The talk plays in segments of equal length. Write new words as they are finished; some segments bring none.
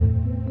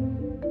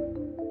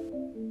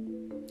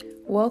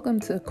Welcome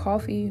to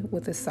Coffee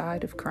with a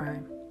Side of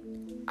Crime.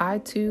 I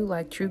too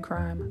like true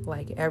crime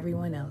like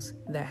everyone else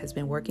that has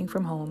been working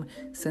from home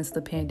since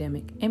the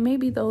pandemic and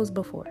maybe those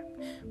before.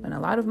 But a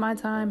lot of my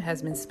time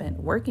has been spent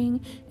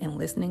working and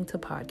listening to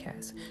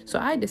podcasts. So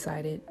I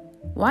decided,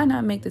 why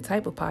not make the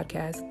type of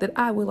podcast that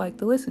I would like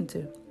to listen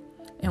to?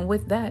 And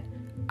with that,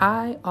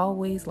 I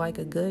always like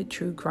a good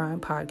true crime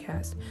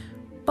podcast.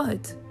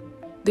 But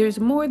there's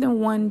more than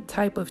one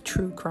type of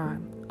true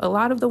crime. A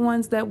lot of the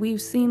ones that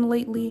we've seen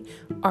lately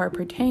are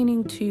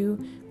pertaining to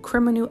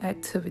criminal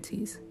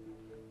activities.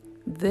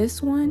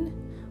 This one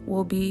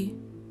will be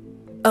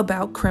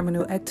about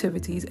criminal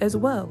activities as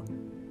well.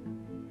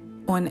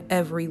 On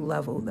every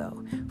level,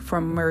 though,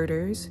 from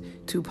murders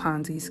to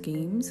Ponzi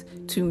schemes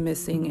to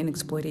missing and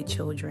exploited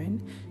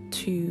children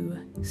to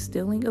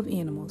stealing of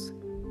animals.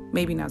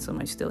 Maybe not so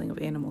much stealing of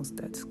animals,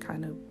 that's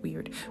kind of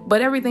weird,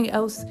 but everything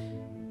else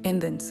and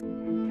then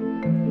some.